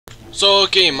So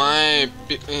okay, my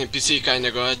PC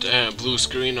kinda got a blue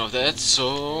screen of that,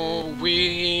 so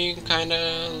we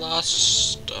kinda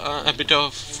lost a bit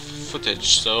of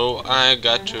footage. So I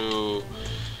got to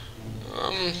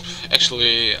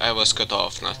actually I was cut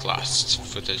off, not lost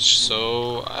footage.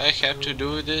 So I have to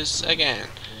do this again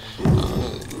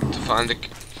to find the.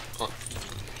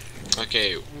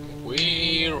 Okay,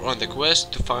 we're on the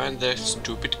quest to find the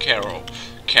stupid Carrot.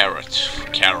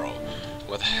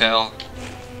 What the hell?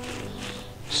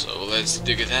 So let's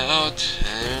dig it out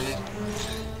and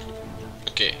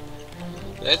okay,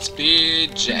 let's be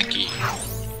Jackie.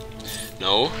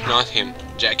 No, not him,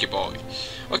 Jackie boy.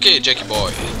 Okay, Jackie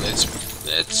boy,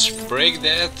 let's break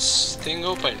that thing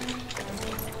open.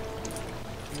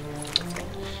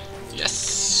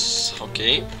 Yes.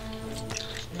 Okay.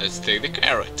 Let's take the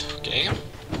carrot. Okay.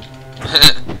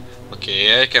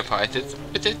 Okay, I can fight it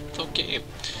with it. Okay.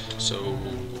 So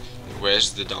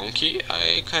where's the donkey?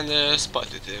 I kinda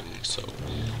spotted him. So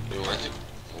we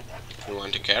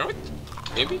want a carrot?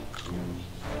 Maybe?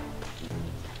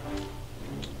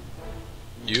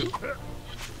 You?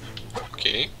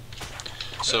 Okay.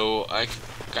 So I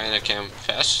kinda can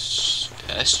fast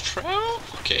travel?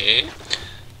 Okay.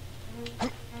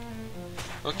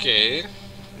 Okay.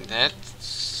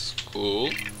 That's cool.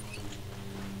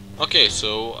 Okay,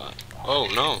 so oh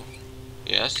no.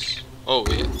 Yes. Oh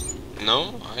yeah.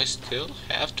 No, I still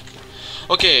have to.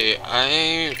 Okay,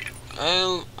 I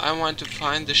want to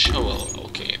find the shovel.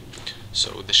 Okay,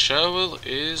 so the shovel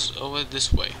is over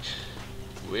this way.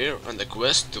 We're on the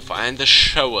quest to find the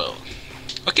shovel.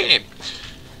 Okay,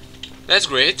 that's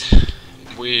great.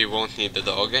 We won't need the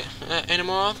dog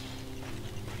anymore.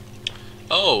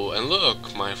 Oh, and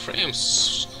look, my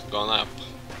frame's gone up.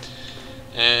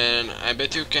 And I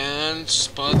bet you can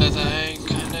spot that I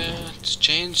kinda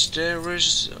changed the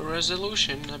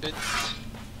resolution a bit,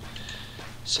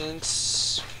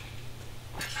 since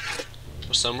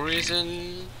for some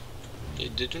reason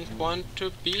it didn't want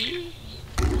to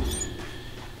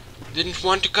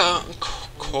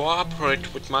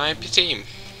cooperate with my team.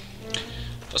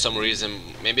 For some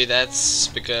reason, maybe that's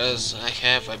because I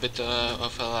have a bit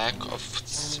of a lack of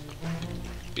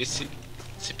PC.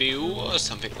 CPU or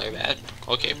something like that.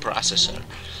 Okay, processor.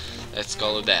 Let's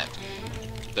call it that.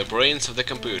 The brains of the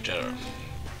computer.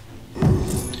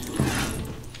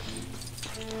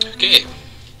 Okay.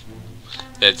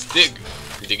 Let's dig.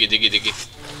 Diggy diggy diggy.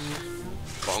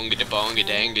 Bongy da bongy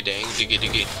dangy dang diggy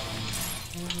diggy.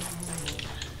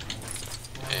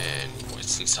 And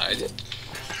what's inside it?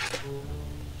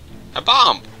 A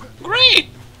bomb! Great!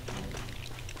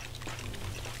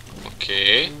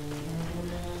 Okay.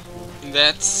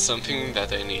 That's something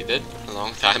that I needed a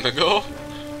long time ago,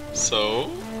 so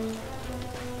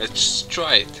let's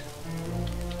try it.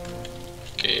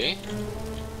 Okay.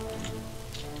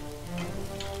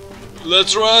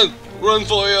 Let's run! Run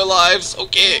for your lives!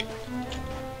 Okay!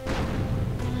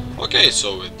 Okay,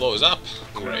 so it blows up.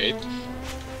 Great.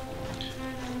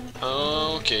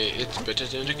 Okay, it's better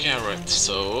than the carrot,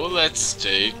 so let's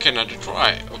take another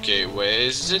try. Okay, where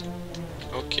is it?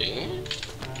 Okay.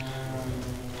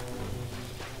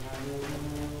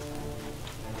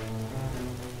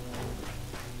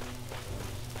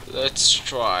 Let's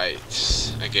try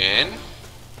it again.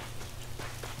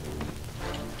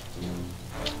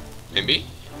 Maybe?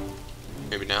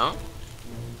 Maybe now?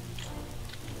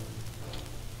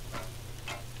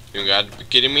 You gotta be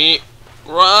kidding me.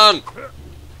 Run!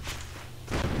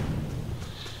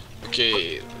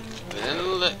 Okay, then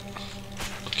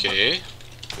okay.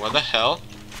 What the hell?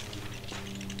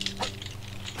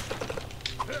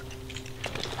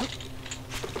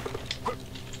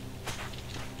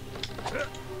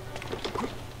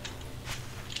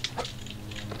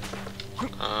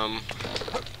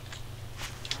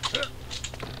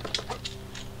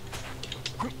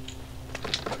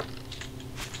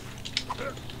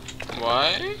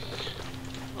 Why?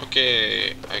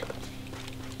 Okay,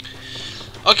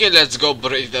 okay, let's go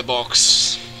break the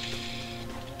box.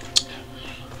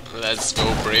 Let's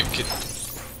go break it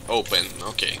open.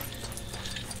 Okay.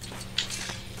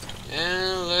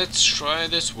 And let's try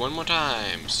this one more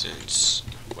time, since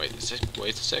wait a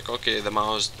sec. Okay, the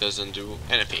mouse doesn't do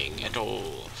anything at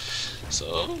all.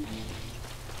 So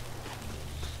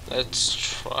let's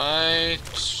try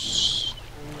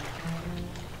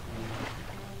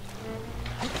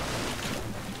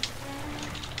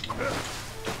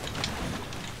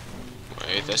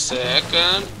wait a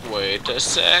second, wait a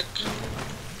sec.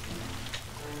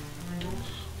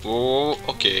 Oh,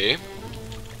 okay.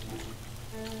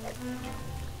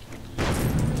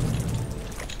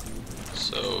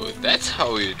 So that's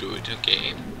how you do it,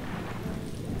 okay.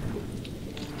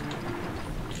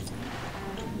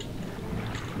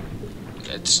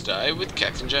 Let's die with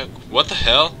Captain Jack. What the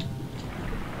hell?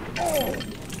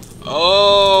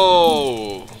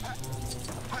 Oh!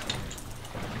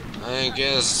 I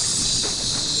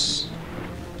guess...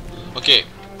 Okay.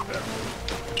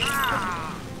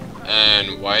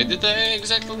 And why did I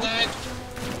exactly die?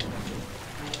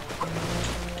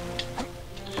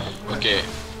 Okay.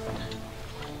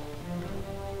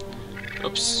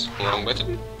 Oops, wrong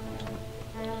button.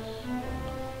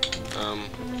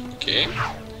 Okay.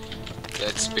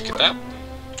 Let's pick it up.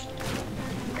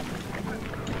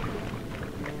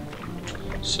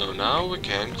 So now we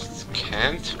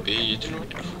can't be eaten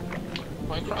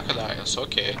by crocodiles.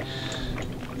 Okay.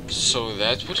 So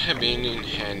that would have been in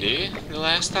handy the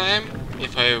last time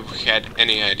if I had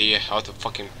any idea how to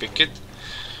fucking pick it.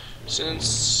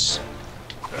 Since...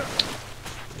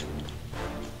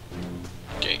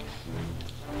 Okay.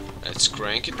 Let's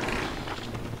crank it.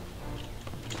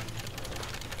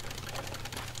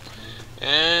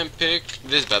 And pick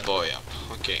this bad boy up.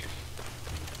 Okay.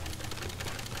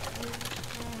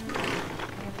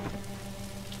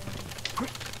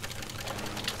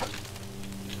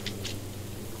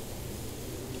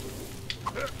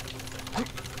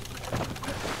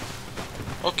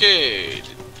 Okay.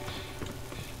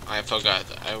 I forgot.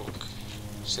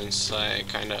 Since I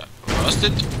kinda lost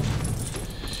it.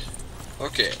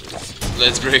 Okay.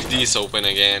 Let's break these open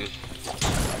again.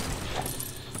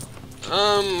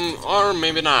 Or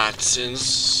maybe not,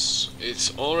 since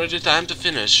it's already time to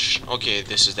finish. Okay,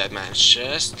 this is that man's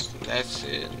chest. That's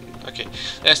it. Okay,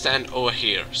 let's stand over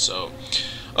here. So,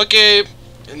 okay,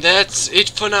 and that's it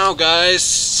for now, guys.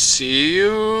 See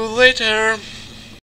you later.